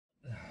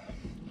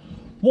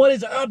What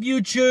is up,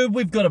 YouTube?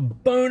 We've got a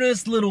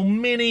bonus little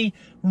mini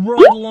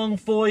ride along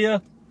for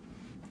you.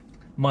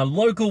 My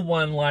local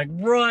one, like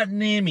right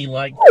near me,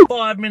 like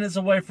 5 minutes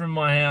away from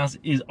my house,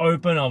 is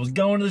open. I was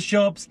going to the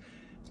shops.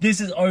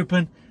 This is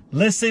open.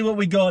 Let's see what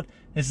we got.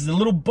 This is a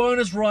little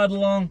bonus ride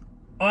along.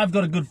 I've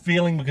got a good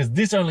feeling because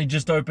this only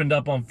just opened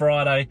up on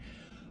Friday.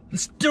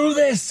 Let's do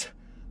this.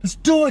 Let's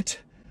do it.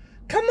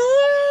 Come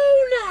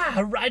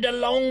on, ride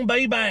along,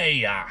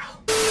 baby.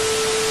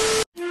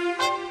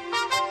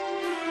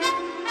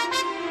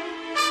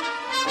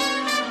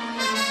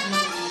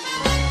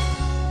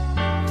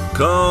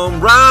 Come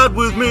ride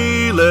with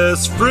me,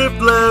 let's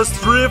thrift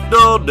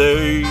all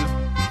day.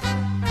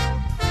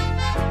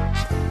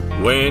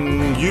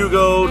 When you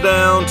go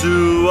down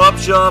to Up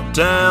Shop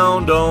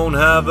Town, don't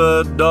have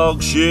a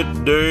dog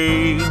shit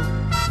day.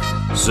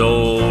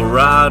 So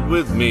ride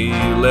with me,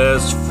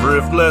 let's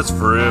thrift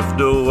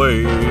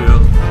away.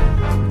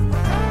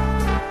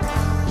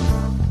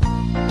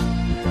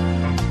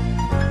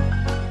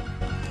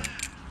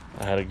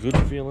 I had a good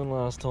feeling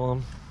last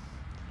time.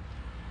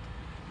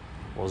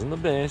 Wasn't the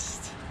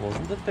best.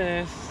 Wasn't the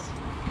best.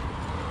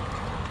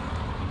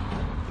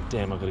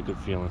 Damn, I got a good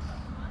feeling.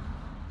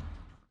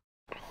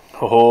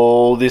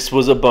 Oh, this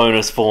was a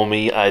bonus for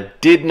me. I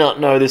did not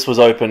know this was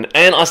open.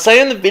 And I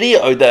say in the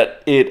video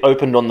that it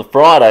opened on the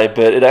Friday,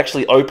 but it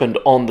actually opened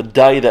on the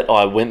day that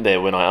I went there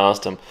when I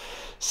asked him.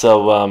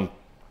 So,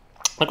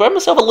 I grabbed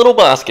myself a little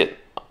basket.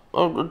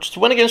 I just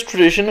went against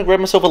tradition. I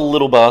grabbed myself a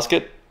little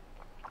basket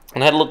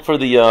and had a look through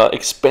the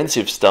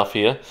expensive stuff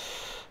here.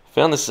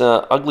 Found this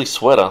ugly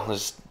sweater,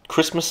 this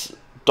Christmas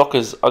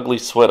Dockers ugly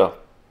sweater,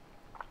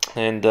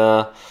 and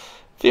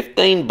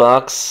 15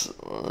 bucks.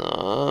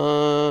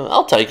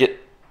 I'll take it.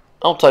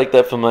 I'll take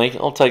that for me.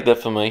 I'll take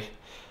that for me.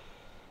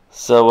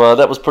 So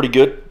that was pretty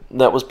good.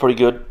 That was pretty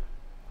good.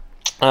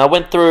 I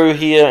went through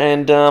here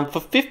and for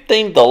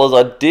 $15,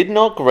 I did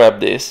not grab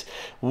this.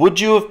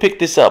 Would you have picked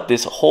this up?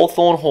 This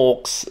Hawthorne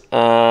Hawks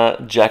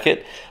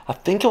jacket. I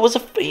think it was a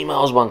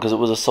female's one because it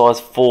was a size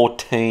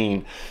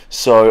 14.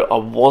 So I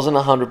wasn't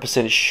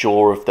 100%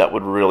 sure if that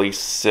would really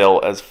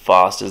sell as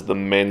fast as the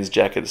men's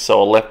jacket.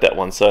 So I left that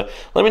one. So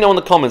let me know in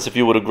the comments if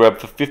you would have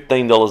grabbed for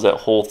 $15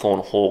 that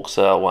Hawthorne Hawks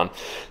one.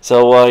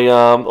 So I,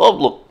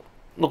 oh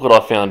look what I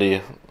found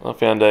here. I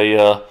found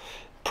a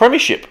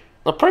Premiership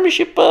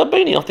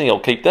beanie. I think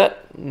I'll keep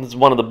that. It's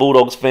one of the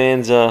Bulldogs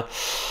fans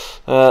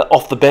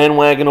off the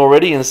bandwagon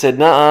already and said,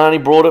 nah, I only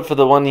brought it for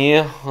the 1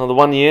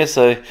 year.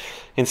 So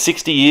in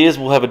 60 years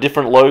we'll have a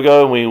different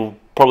logo and we'll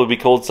probably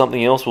be called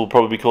something else. We'll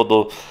probably be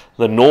called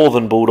the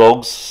Northern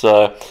Bulldogs.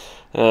 So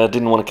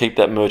didn't want to keep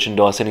that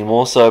merchandise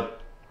anymore. So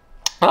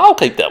I'll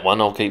keep that one.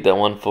 I'll keep that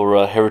one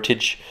for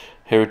heritage.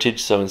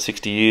 So in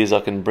 60 years I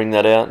can bring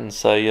that out and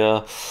say,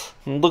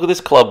 look at this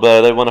club.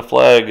 They won a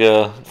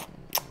flag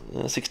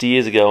 60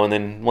 years ago and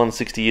then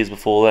 160 years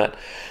before that.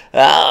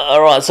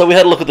 Alright, so we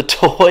had a look at the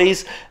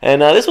toys,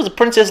 and this was a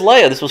Princess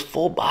Leia. This was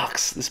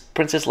 $4. This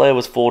Princess Leia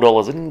was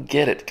 $4. I didn't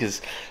get it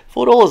because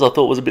 $4 I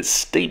thought was a bit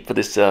steep for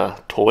this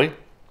toy.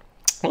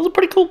 It was a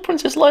pretty cool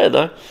Princess Leia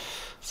though.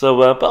 So,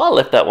 but I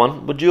left that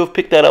one. Would you have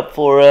picked that up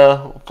for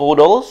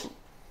 $4?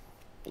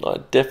 I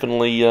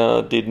definitely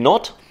did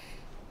not.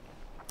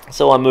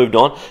 So I moved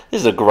on.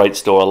 This is a great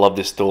store. I love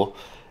this store.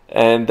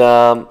 And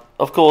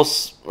of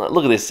course,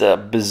 look at this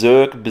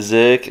Berserk. It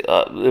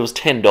was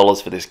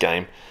 $10 for this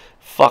game.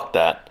 Fuck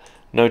that.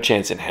 No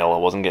chance in hell I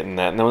wasn't getting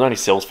that. And it only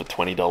sells for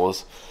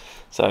 $20.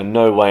 So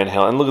no way in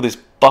hell. And look at this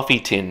Buffy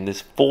tin.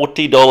 There's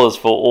 $40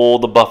 for all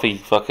the Buffy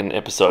fucking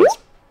episodes.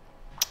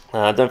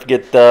 Don't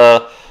forget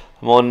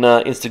I'm on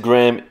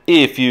Instagram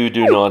if you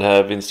do not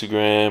have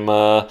Instagram.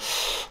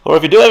 Or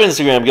if you do have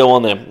Instagram, go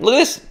on there. Look at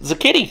this. It's a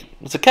kitty.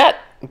 It's a cat.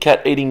 A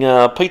cat eating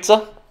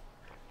pizza.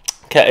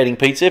 Cat eating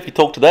pizza. If you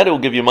talk to that, it will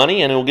give you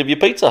money and it will give you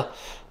pizza.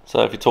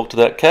 So if you talk to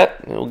that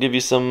cat, it will give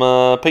you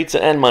some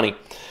pizza and money.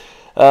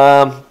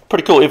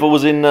 Pretty cool. If it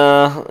was in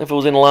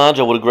large,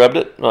 I would have grabbed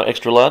it.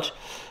 Extra large.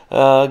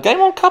 Game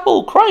on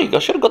couple, Craig. I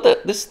should have got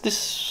that. This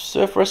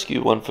Surf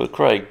Rescue one for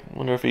Craig.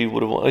 Wonder if he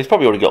would have. He's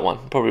probably already got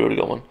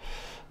one.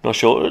 Not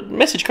sure.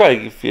 Message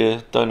Craig if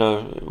you don't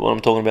know what I'm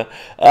talking about.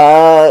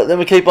 Then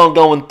we keep on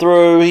going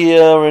through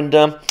here and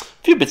a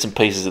few bits and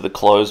pieces of the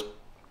clothes.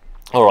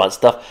 Alright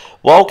stuff.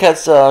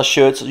 Wildcats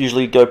shirts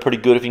usually go pretty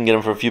good if you can get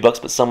them for a few bucks,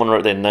 but someone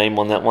wrote their name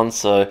on that one,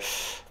 so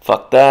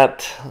fuck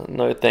that.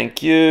 No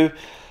thank you.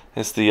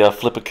 It's the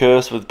Flipper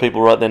Curse with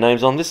people write their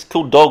names on. This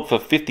cool dog for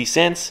 50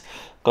 cents.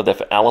 Got that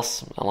for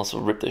Alice. Alice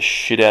will rip the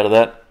shit out of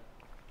that.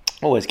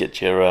 Always get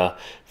your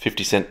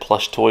 50-cent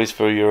plush toys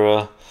for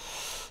your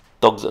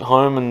dogs at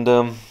home and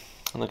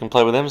they can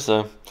play with them.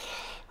 So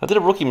I did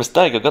a rookie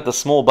mistake. I got the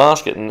small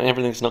basket and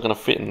everything's not going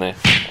to fit in there.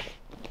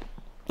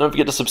 Don't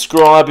forget to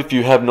subscribe if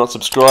you have not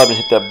subscribed and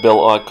hit that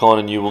bell icon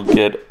and you will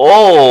get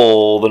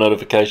all the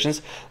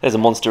notifications. There's a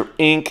Monster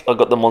Inc. I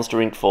got the Monster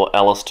Inc. for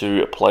Alice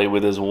to play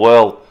with as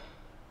well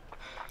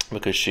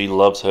because she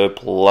loves her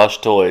plush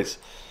toys.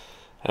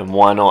 And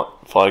why not?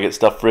 If I get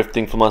stuff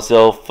thrifting for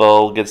myself,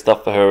 I'll get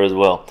stuff for her as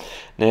well.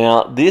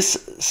 Now,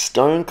 this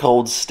Stone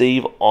Cold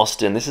Steve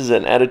Austin, this is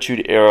an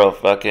Attitude Era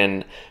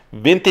fucking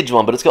vintage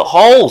one, but it's got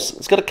holes.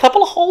 It's got a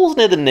couple of holes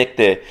near the neck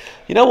there.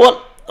 You know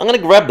what? I'm going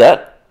to grab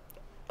that.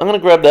 I'm going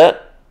to grab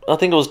that. I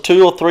think it was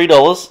 $2 or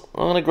 $3.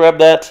 I'm going to grab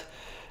that,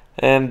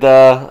 and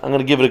I'm going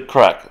to give it a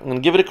crack. I'm going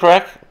to give it a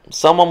crack.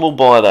 Someone will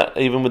buy that,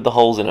 even with the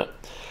holes in it.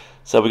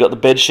 So we got the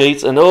bed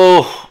sheets, and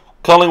oh,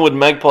 Collingwood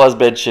Magpies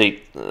bed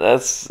sheet. It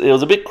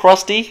was a bit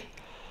crusty.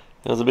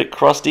 It was a bit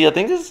crusty. I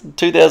think it's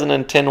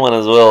 2010 one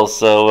as well,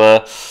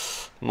 so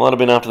might have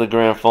been after the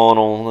grand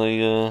final.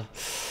 They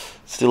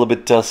still a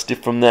bit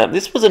stiff from that.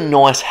 This was a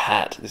nice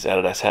hat, this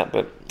Adidas hat,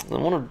 but I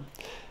wanted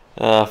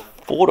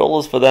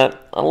 $4 for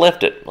that. I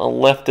left it. I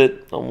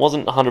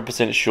wasn't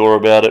 100% sure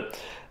about it.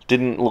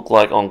 Didn't look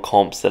like on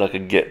comps that I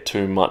could get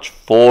too much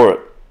for it.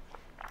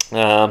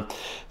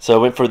 So I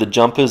went through the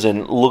jumpers,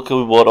 and look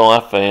at what I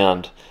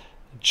found.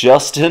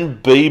 Justin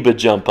Bieber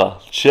jumper.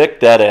 Check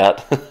that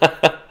out.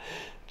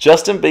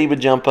 Justin Bieber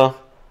jumper.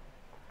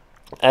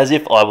 As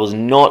if I was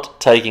not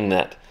taking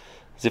that.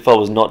 As if I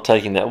was not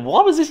taking that.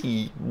 Why was this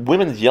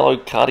women's yellow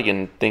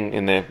cardigan thing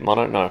in there? I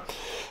don't know.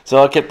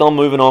 So I kept on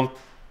moving on.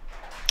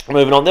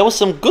 There was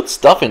some good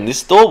stuff in this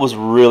store. Was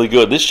really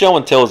good. This show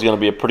and tell is going to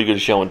be a pretty good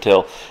show and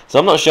tell. So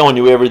I'm not showing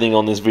you everything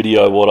on this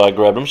video what I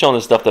grabbed. I'm showing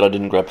the stuff that I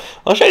didn't grab.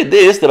 I'll show you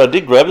this that I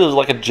did grab. It was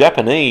like a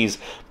Japanese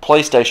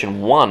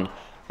PlayStation 1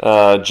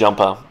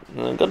 jumper.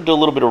 I've got to do a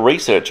little bit of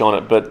research on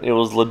it, but it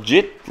was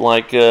legit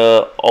like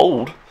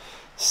old.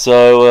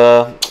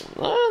 So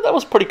that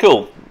was pretty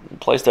cool.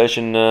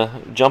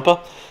 PlayStation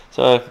jumper.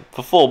 So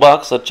for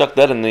 $4, I chucked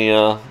that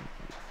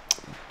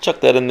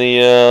in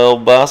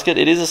the basket.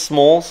 It is a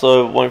small,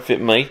 so it won't fit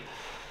me.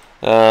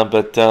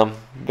 But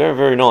very,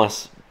 very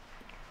nice.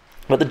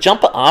 But the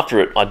jumper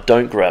after it, I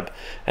don't grab.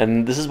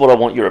 And this is what I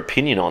want your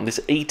opinion on. This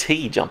ET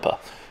jumper.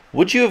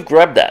 Would you have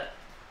grabbed that?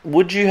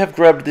 Would you have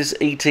grabbed this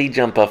ET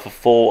jumper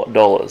for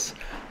 $4?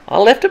 I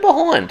left it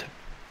behind.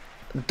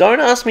 Don't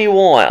ask me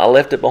why I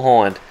left it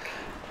behind.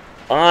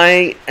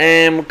 I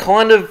am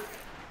kind of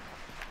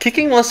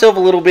kicking myself a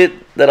little bit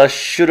that I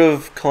should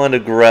have kind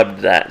of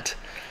grabbed that.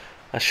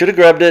 I should have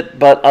grabbed it,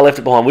 but I left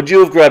it behind. Would you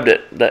have grabbed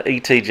it, that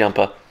ET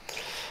jumper?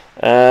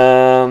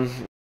 Either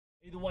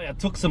way, I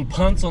took some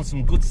punts on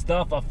some good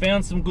stuff. I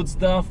found some good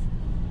stuff.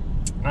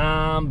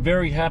 I'm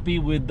very happy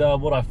with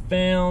what I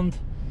found.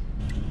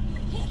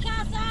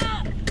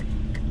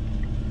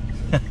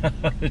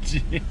 I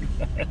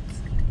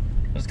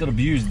just got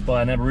abused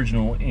by an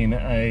Aboriginal in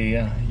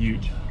a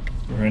ute.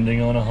 We're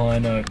ending on a high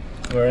note.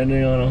 We're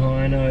ending on a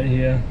high note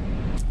here.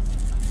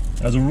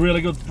 That was a really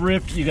good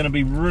thrift. You're going to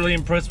be really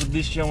impressed with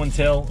this show and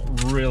tell.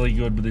 Really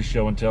good with this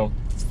show and tell.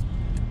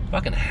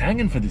 Fucking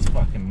hanging for this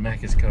fucking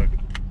Macca's Coke.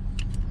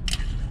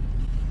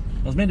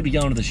 I was meant to be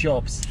going to the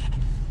shops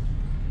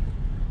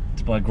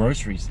to buy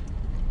groceries.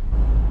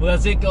 Well,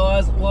 that's it,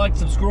 guys. Like,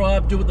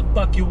 subscribe, do what the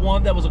fuck you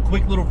want. That was a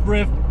quick little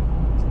thrift.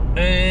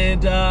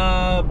 And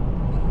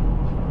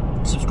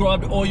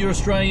subscribe to all your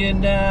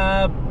Australian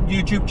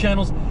YouTube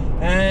channels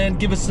and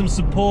give us some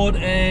support,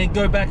 and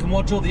go back and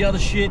watch all the other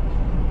shit.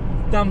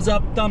 Thumbs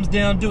up, thumbs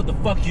down, do what the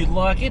fuck you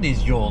like. It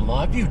is your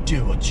life. You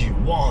do what you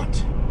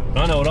want.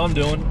 I know what I'm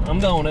doing. I'm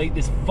going to eat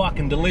this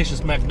fucking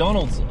delicious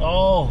McDonald's.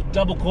 Oh,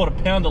 double quarter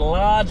pounder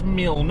large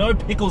meal. No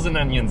pickles and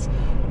onions.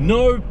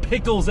 No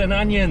pickles and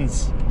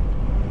onions.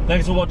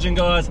 Thanks for watching,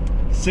 guys.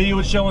 See you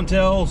at show and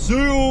tell. See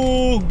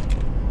you.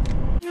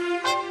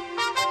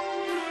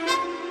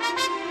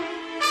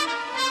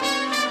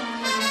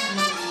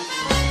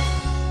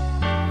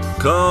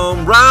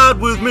 Come ride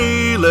with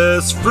me,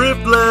 let's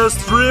thrift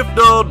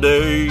all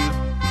day.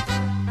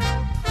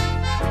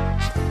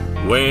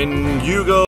 When you go